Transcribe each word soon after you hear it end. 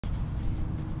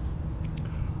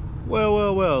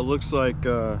Well, looks like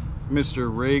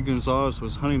Mr. Ray Gonzalez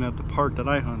was hunting at the park that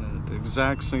I hunted at the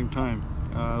exact same time.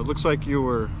 Looks like you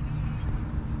were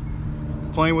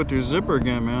playing with your zipper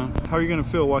again, man. How are you gonna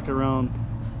feel walking around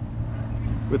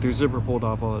with your zipper pulled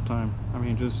off all the time? I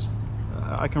mean,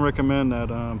 I can recommend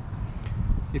that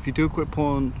if you do quit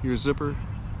pulling your zipper,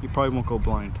 you probably won't go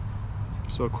blind.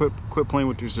 So quit playing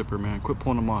with your zipper, man. Quit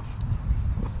pulling them off.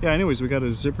 Yeah, anyways, we got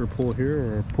a zipper pull here,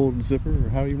 or a pulled zipper, or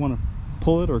how you want to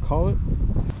pull it or call it.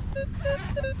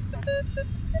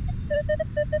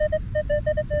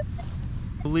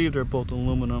 I believe they're both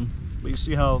aluminum, but you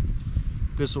see how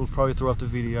this will probably throw off the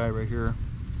VDI right here.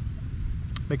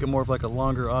 Make it more of like a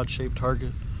longer, odd-shaped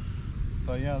target.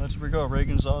 But yeah, that's where we go. Ray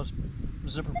Gonzalez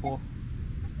zipper pull.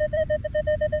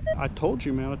 I told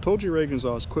you, man. I told you, Ray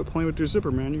Gonzalez, quit playing with your zipper,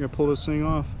 man. You're gonna pull this thing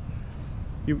off.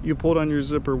 You pulled on your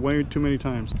zipper way too many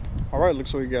times. All right,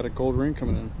 looks like we got a gold ring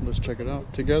coming in. Let's check it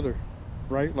out together,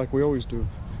 right? Like we always do.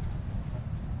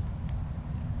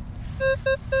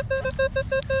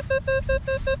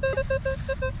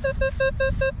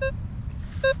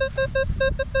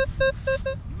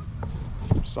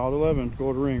 Solid 11,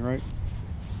 gold ring, right?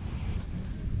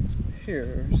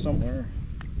 Here somewhere.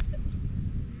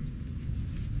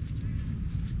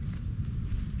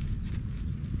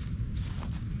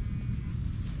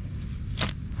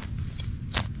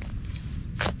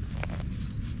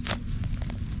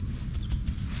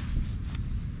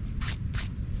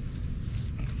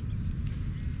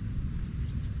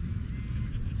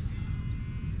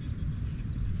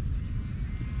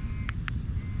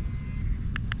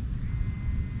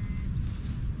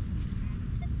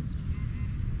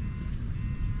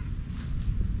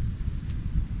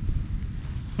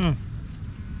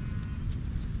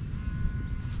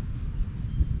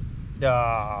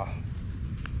 Yeah.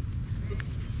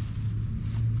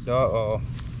 Uh-oh.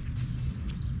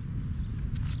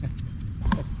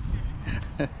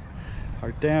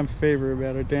 Our damn favorite,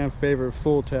 man. Our damn favorite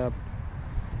full tab.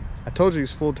 I told you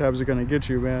these full tabs are gonna get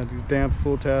you, man. These damn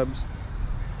full tabs.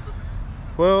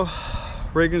 Well,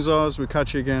 Ray Gonzalez, we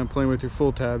caught you again playing with your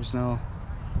full tabs now.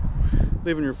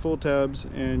 Leaving your full tabs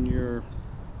and your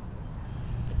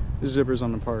zippers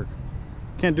on the park.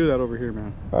 Can't do that over here,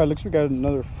 man. All right, looks like we got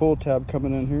another full tab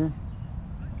coming in here.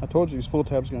 I told you these full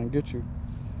tabs are gonna get you,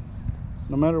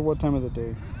 no matter what time of the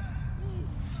day.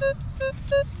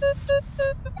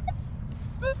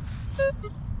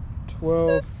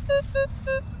 $12.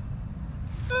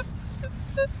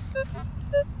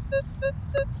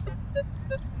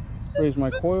 Raise my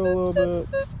coil a little bit.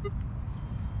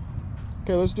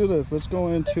 Okay, let's do this. Let's go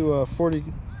into 40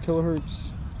 kilohertz.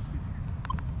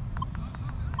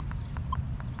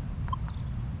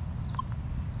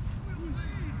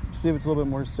 See if it's a little bit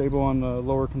more stable on the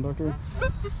lower conductor.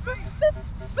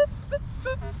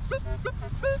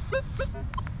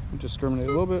 Just discriminate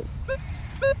a little bit.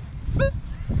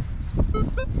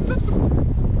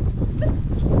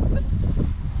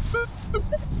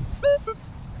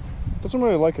 Doesn't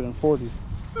really like it in 40.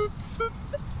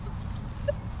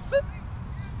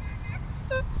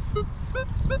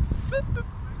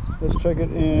 Let's check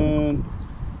it in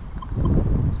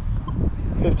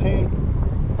 15.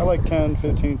 I like 10,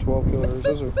 15, 12 kilohertz.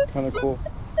 Those are kind of cool,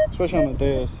 especially on the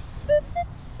dais.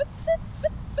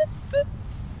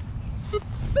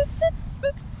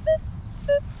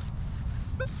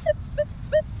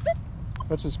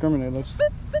 Let's discriminate. Let's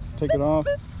take it off.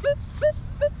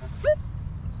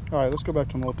 All right, let's go back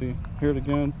to multi. Hear it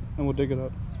again, and we'll dig it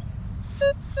up.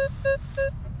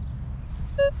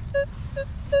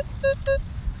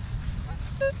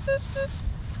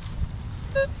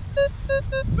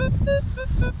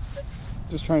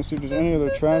 Just trying to see if there's any other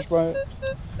trash by it.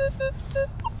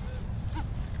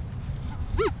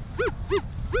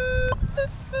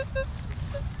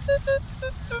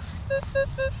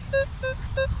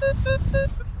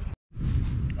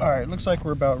 All right, looks like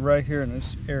we're about right here in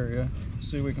this area.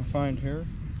 Let's see what we can find here.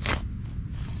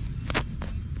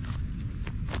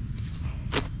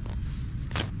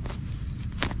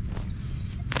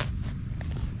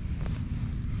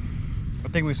 I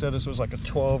think we said this was like a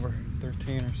 12 or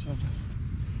 13 or something.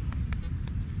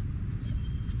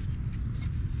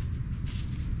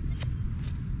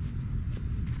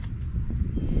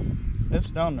 It's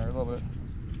down there a little bit.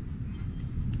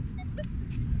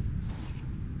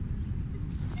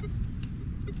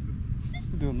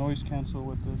 Do a noise cancel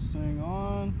with this thing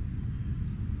on.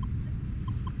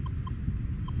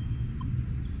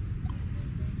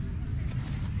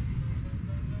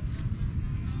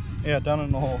 Yeah, down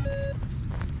in the hole.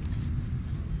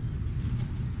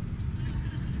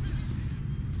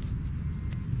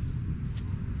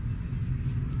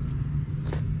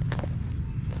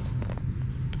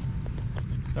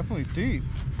 Definitely deep.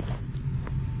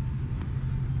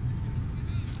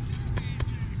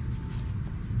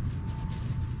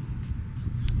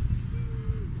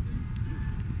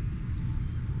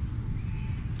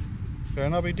 Better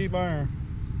not be deep iron.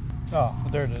 Oh,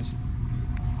 there it is.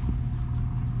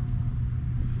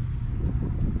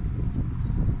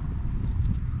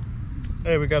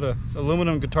 Hey, we got a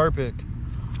aluminum guitar pick.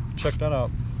 Check that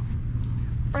out.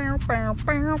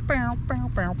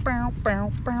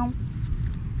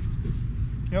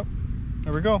 Yep,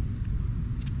 there we go.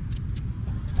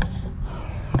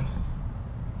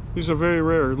 These are very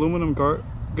rare. Aluminum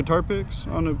guitar picks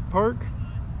on the park.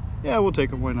 Yeah, we'll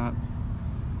take them. Why not?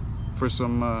 For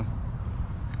some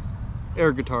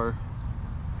air guitar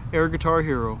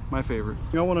hero, my favorite.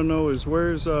 Y'all want to know is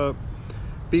where's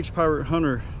Beach Pirate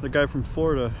Hunter, the guy from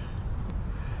Florida.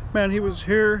 Man, he was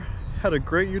here, had a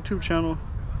great YouTube channel,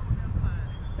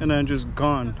 and then just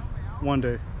gone one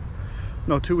day.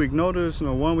 No 2-week notice,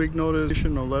 no 1-week notice,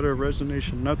 no letter of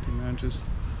resignation, nothing, man.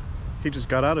 He just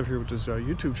got out of here with this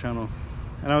YouTube channel.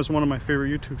 And that was one of my favorite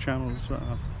YouTube channels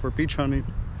for beach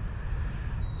hunting.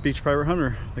 Beach Pirate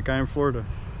Hunter, the guy in Florida.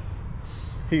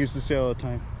 He used to say all the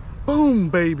time, boom,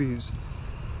 babies.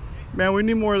 Man, we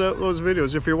need more of those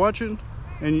videos. If you're watching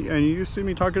and you see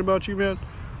me talking about you, man,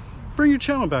 bring your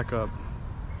channel back up.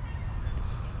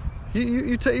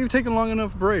 You've taken long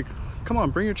enough break. Come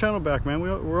on, bring your channel back, man. We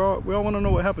all want to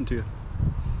know what happened to you.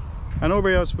 I know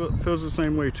everybody else feels the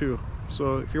same way too.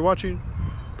 So if you're watching,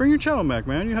 bring your channel back,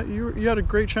 man. You had a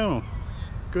great channel.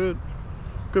 Good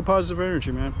positive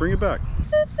energy, man. Bring it back.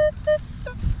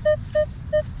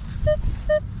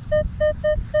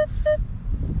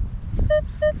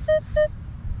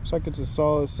 Looks like it's a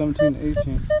solid 17,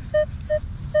 18.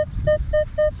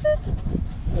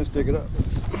 Let's dig it up.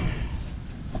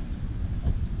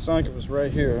 It's not like it was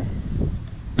right here.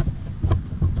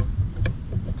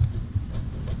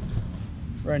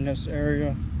 Right in this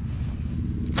area.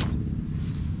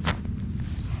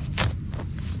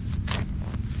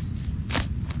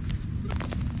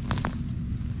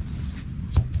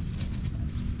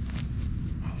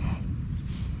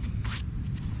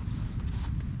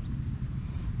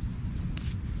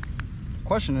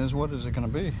 Question is, what is it going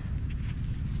to be?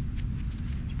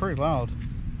 It's pretty loud.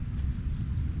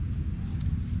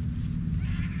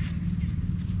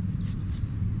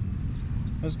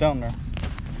 It's down there.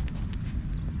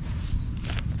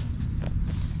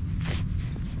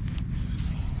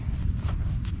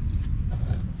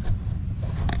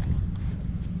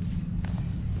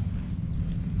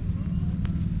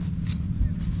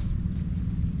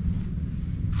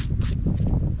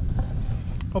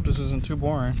 Hope this isn't too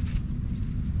boring.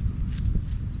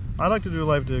 I like to do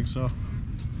live digs, so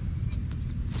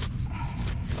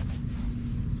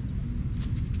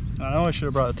I know I should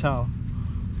have brought a towel.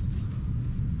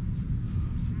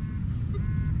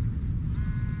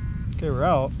 Okay, we're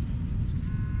out,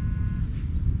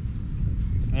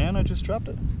 and I just dropped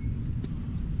it.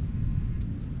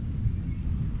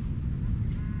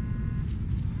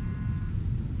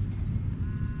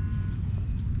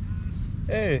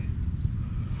 Hey,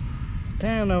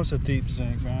 damn, that was a deep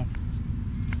zinc, man.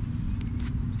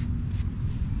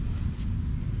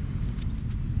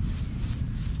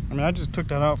 I mean, I just took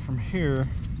that out from here.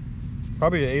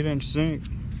 Probably an 8-inch zinc.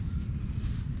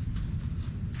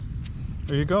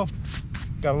 There you go.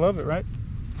 Gotta love it, right?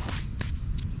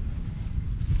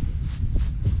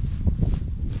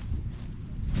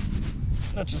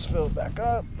 Let's just fill it back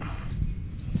up.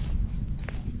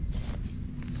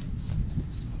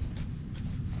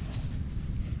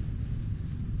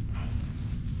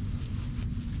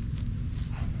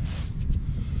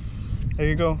 There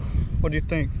you go. What do you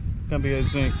think? Gonna be a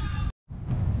zinc.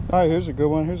 All right, here's a good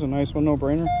one. Here's a nice one,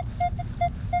 no-brainer.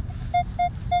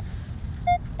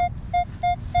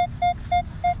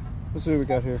 Let's see what we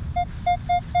got here.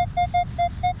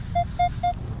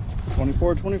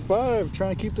 24-25.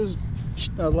 Trying to keep this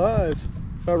alive.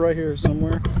 About right here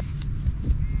somewhere.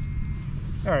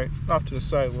 All right, off to the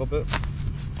side a little bit.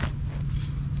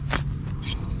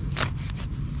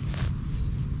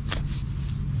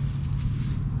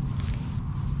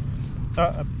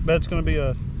 I bet it's going to be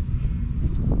a...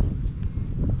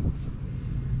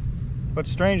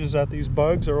 What's strange is that these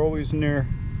bugs are always near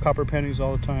copper pennies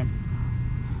all the time.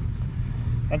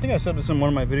 I think I said this in one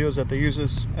of my videos that they use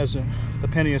this as the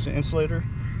penny as an insulator.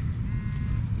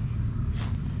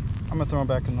 I'm going to throw them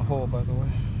back in the hole, by the way.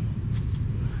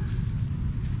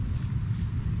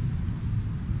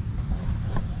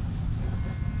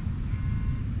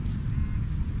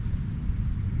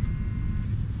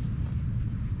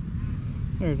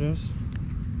 There it is.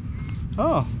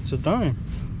 Oh, it's a dime.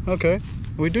 Okay,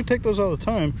 We do take those all the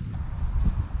time.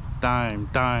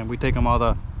 Dime. We take them all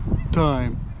the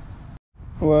time.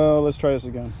 Well, let's try this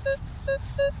again.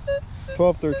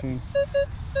 12, 13.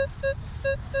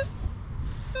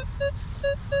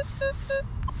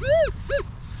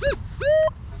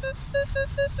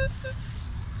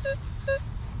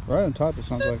 Right on top, it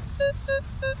sounds like.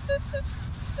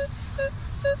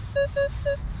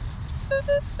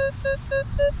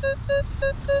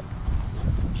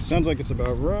 Sounds like it's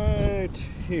about right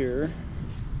here.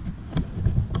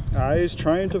 Eyes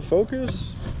trying to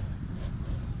focus.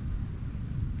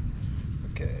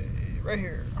 Okay, right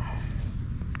here.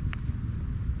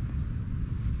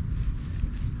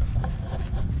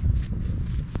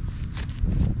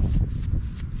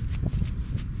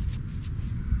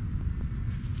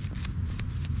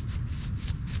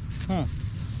 I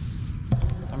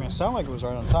mean, it sounded like it was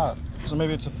right on top. So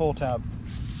maybe it's a full tab.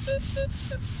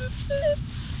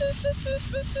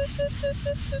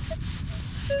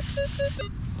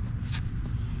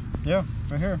 Yeah,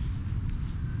 right here.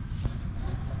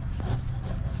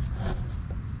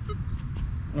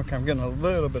 Okay, I'm getting a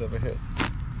little bit of a hit.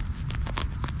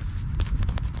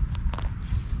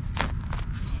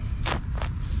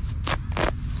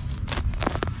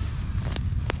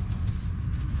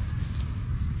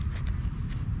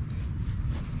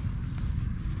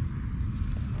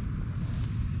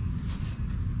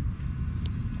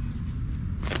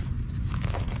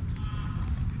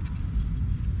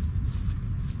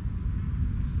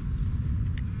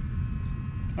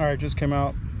 All right, just came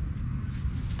out.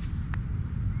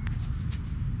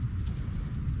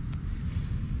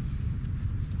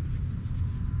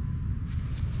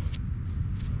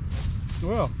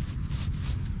 Well,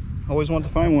 I always want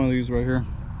to find one of these right here.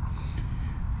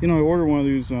 You know, I ordered one of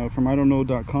these from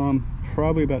idontknow.com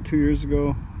probably about 2 years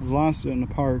ago. I lost it in the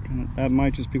park, and that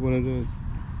might just be what it is.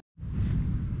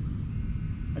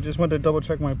 I just went to double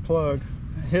check my plug,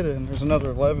 I hit it, and there's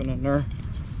another 11 in there.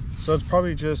 So it's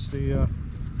probably just the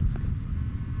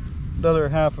other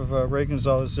half of Ray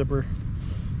Gonzalez zipper.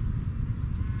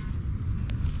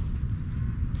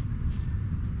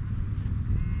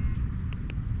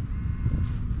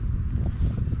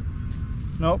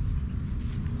 Nope.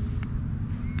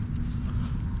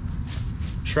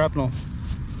 Shrapnel.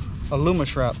 Aluma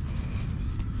shrap.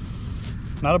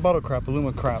 Not a bottle crap,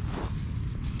 Aluma crap.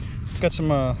 Got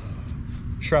some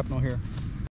shrapnel here.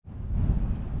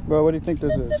 Well, what do you think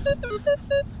this is?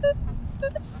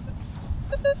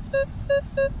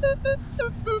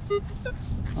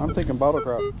 I'm thinking bottle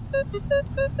crap.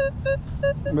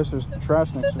 Mr.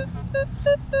 Trash Mixer.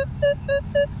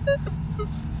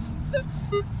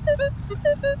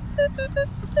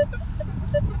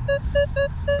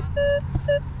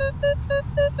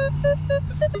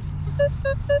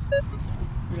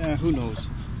 Yeah, who knows?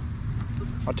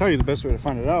 I'll tell you the best way to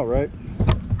find it out, right?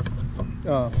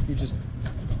 You just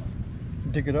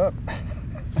dig it up.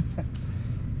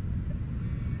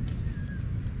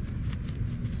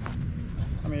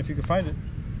 I mean, if you can find it.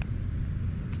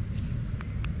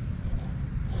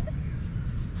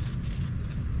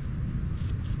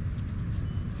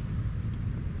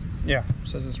 Yeah, it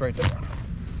says it's right there.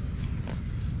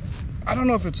 I don't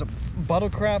know if it's a bottle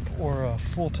crap or a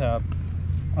full tab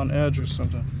on edge or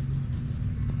something.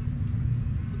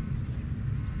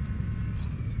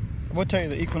 I will tell you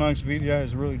the Equinox VDI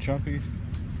is really jumpy.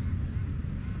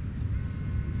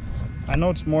 I know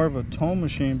it's more of a tone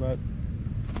machine, but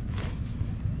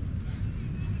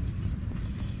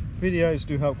VDIs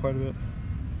do help quite a bit.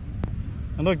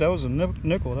 And look, that was a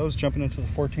nickel. That was jumping into the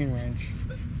 14 range.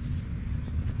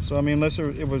 So I mean, unless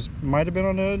it was might have been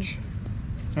on edge,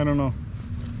 I don't know.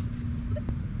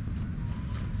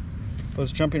 But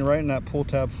it's jumping right in that pull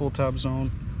tab, full tab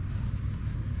zone.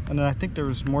 And then I think there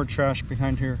was more trash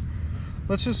behind here.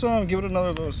 Let's just give it another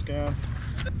little scan.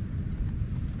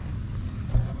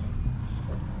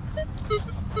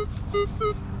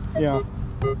 Yeah,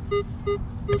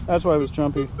 that's why it was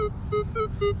jumpy.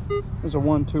 There's a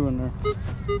 1-2 in there.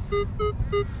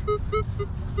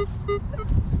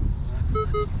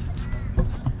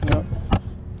 Yep.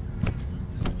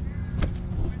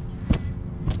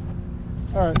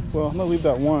 Alright, well, I'm gonna leave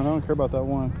that one. I don't care about that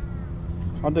one.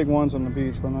 I'll dig ones on the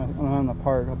beach, but when I'm in the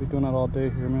park. I'll be doing that all day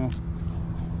here, man.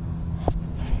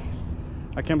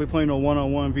 I can't be playing no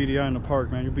one-on-one VDI in the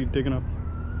park, man. You'll be digging up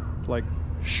like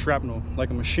shrapnel, like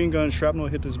a machine gun shrapnel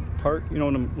hit this park. You know,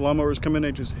 when the lawnmowers come in,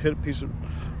 they just hit a piece of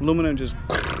aluminum and just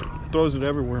throws it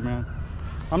everywhere, man.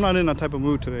 I'm not in that type of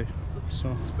mood today,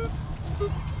 so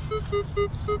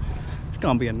it's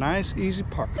gonna be a nice, easy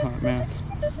park hunt, man.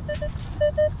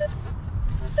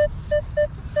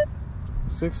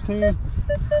 16.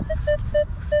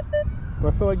 Do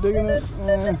I feel like digging it?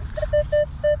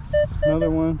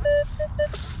 Another one.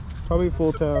 Probably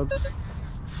full tabs.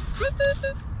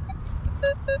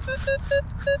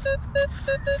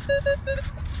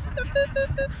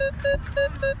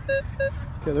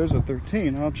 Okay, there's a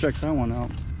 13. I'll check that one out.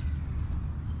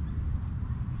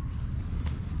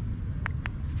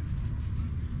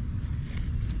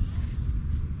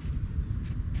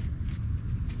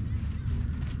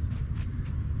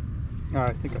 All right,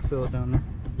 I think I feel it down there.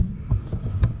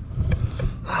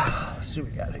 Let's see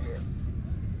what we got here.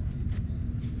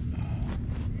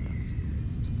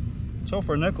 So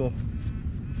for a nickel.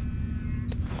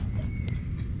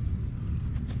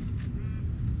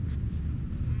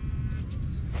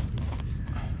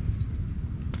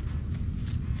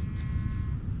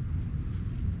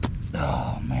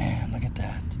 Oh man, look at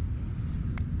that.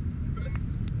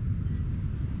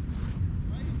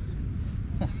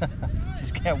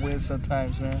 Just can't win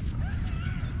sometimes, man.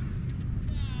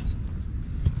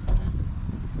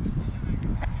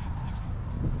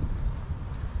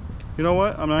 You know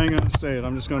what? I'm not even gonna say it.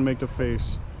 I'm just gonna make the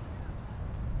face.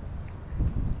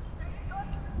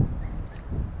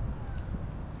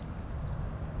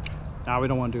 Nah, we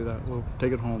don't want to do that. We'll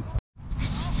take it home.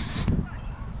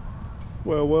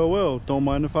 Well, well, well. Don't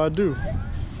mind if I do.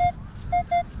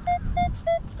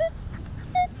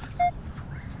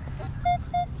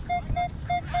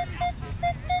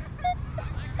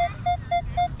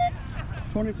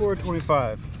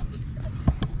 $24.25.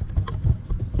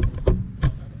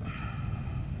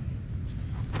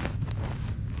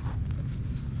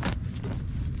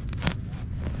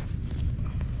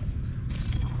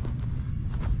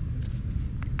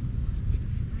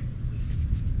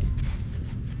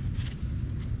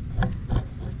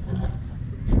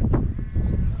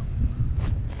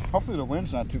 Hopefully the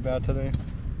wind's not too bad today.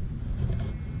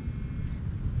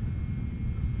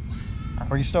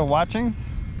 Are you still watching?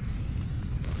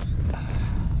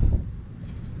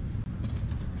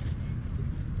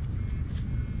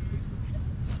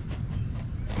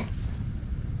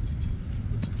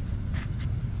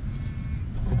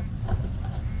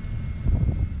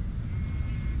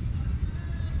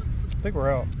 I think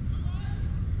we're out.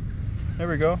 There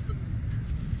we go.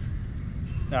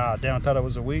 Ah, damn, I thought it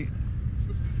was a wheat.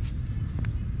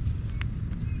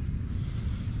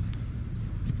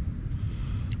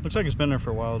 Looks like it's been there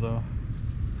for a while though.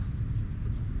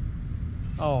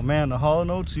 Oh man, the Hall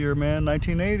 & Oates year, man,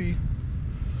 1980.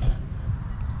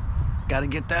 Gotta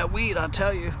get that wheat, I'll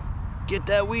tell you. Get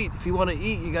that wheat. If you want to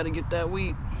eat, you gotta get that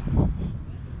wheat.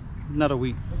 Not a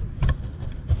wheat.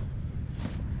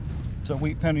 It's a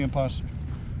wheat penny imposter.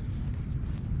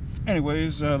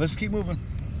 Anyways, let's keep moving.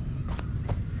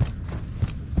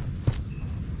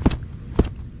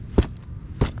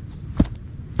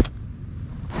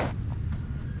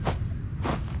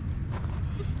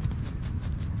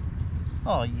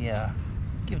 Oh yeah,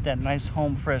 give that nice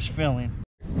home fresh feeling.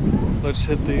 Let's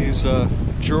hit these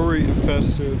jewelry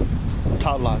infested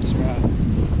tot lots,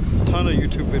 man. A ton of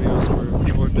YouTube videos where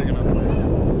people are digging up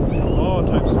all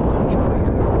types of good jewelry.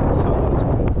 These tot lots,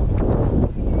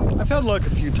 man. I've had luck a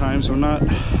few times, but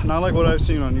not like what I've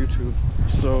seen on YouTube.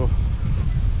 So,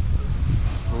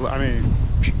 I mean,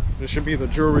 this should be the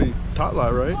jewelry tot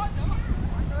lot, right?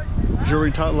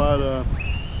 Jewelry tot lot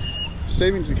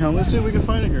savings account. Let's see if we can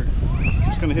find it here.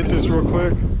 Just gonna hit this real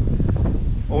quick.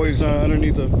 Always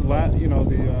underneath the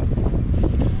the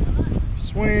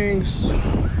swings.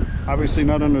 Obviously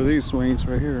not under these swings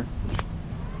right here.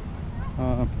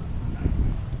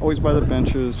 Always by the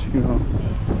benches,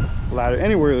 ladder,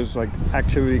 anywhere there's like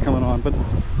activity coming on. But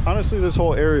honestly, this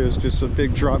whole area is just a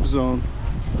big drop zone.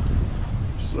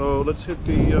 So let's hit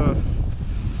the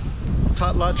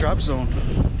tot lot drop zone,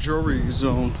 jewelry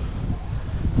zone,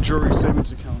 jewelry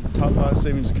savings account, tot lot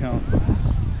savings account,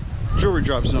 jewelry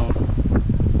drop zone,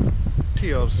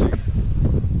 TLC,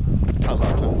 tot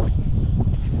lot time.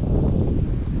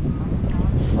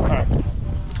 All right.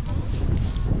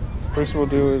 First we'll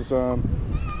do is let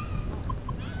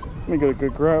me get a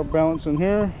good grab balance in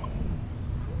here.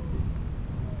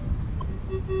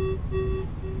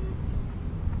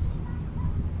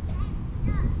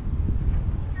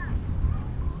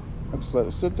 I'll just let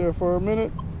it sit there for a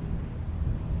minute.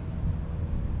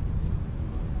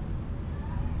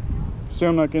 See,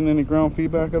 I'm not getting any ground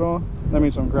feedback at all. That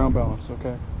means I'm ground balanced,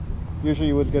 okay? Usually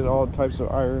you would get all types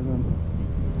of iron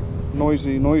and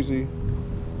noisy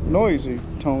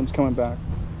tones coming back.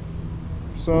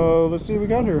 So let's see what we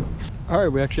got here. All right,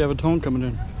 we actually have a tone coming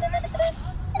in.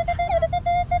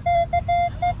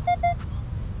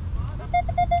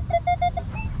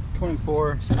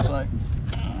 $24, seems like.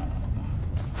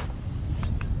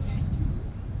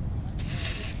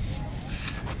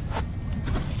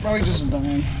 Probably just a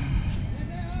dime.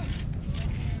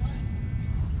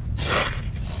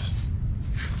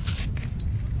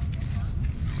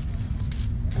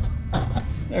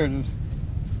 There it is.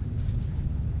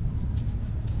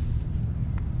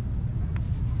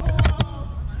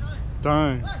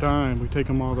 Dime. We take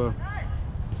them all the...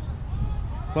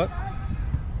 What?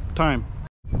 Time.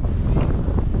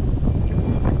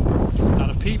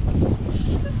 Not a peep.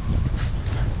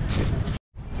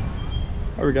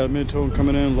 Oh, we got a mid-tone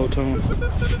coming in, low tone.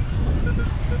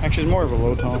 Actually, it's more of a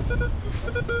low tone.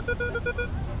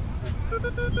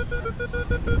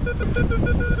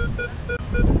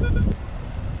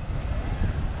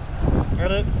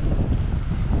 Got it?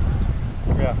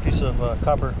 Yeah, piece of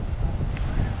copper.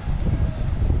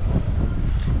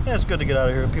 Yeah, it's good to get out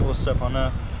of here. People step on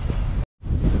that.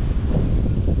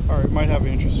 Alright, might have an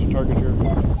interesting target here.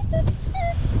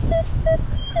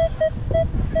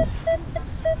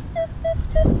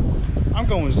 I'm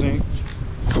going zinc.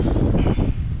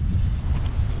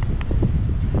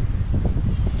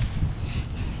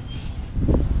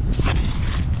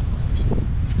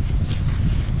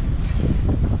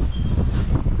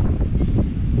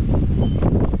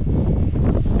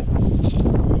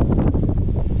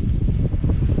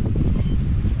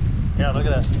 Yeah, look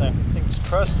at that thing. I think it's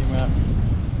crusty, man.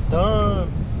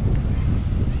 Done.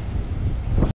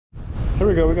 Here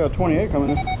we go. We got a 28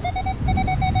 coming in.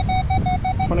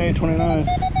 28, 29.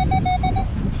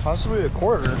 Possibly a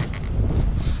quarter.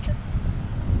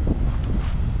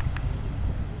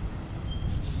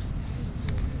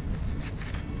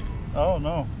 Oh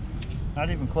no, not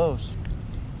even close.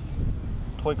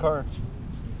 Toy car.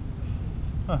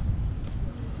 Huh.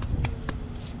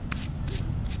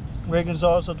 Reagan's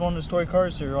also doing his toy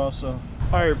cars here also.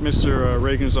 Alright, Mr.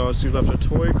 Reagan's also left a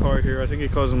toy car here. I think he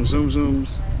calls them zoom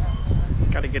zooms.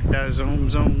 Gotta get that zoom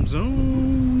zoom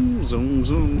zoom. Zoom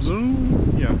zoom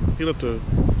zoom. Yeah, he left a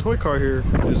toy car here,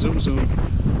 a zoom zoom.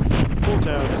 Full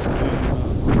tabs and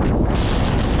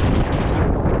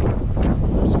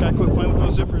zipper. This guy quit playing with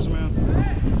those zippers, man.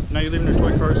 Now you're leaving your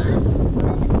toy cars.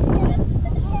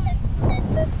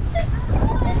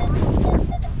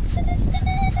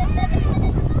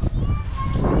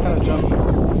 Kind of jump.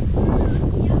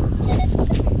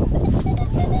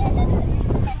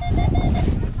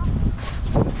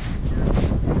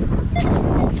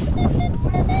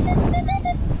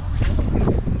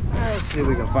 Let's see if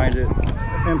we can find it.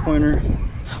 Pinpointer.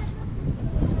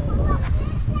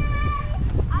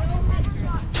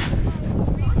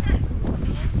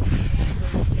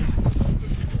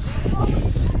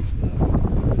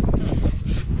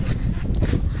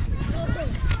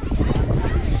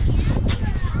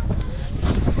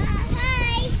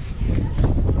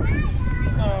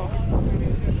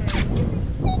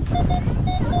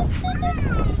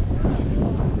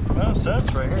 Well, it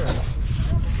says right here.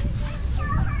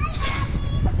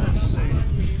 Let's see.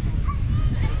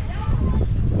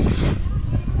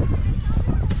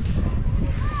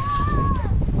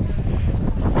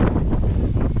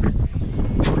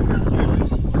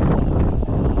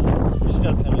 Just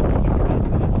got a pen.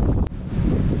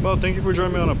 Well, thank you for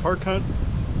joining me on a park hunt.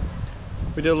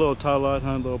 We did a little tie lot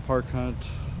hunt, a little park hunt.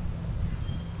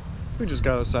 We just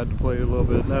got outside to play a little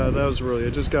bit. That was really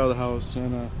it. Just got out of the house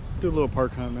and do a little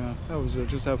park hunt, man. That was it.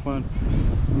 Just have fun.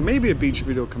 Maybe a beach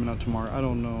video coming out tomorrow. I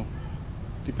don't know.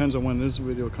 Depends on when this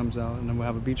video comes out, and then we'll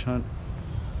have a beach hunt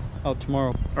out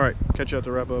tomorrow. All right, catch you at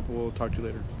the wrap up. We'll talk to you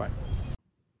later. Bye.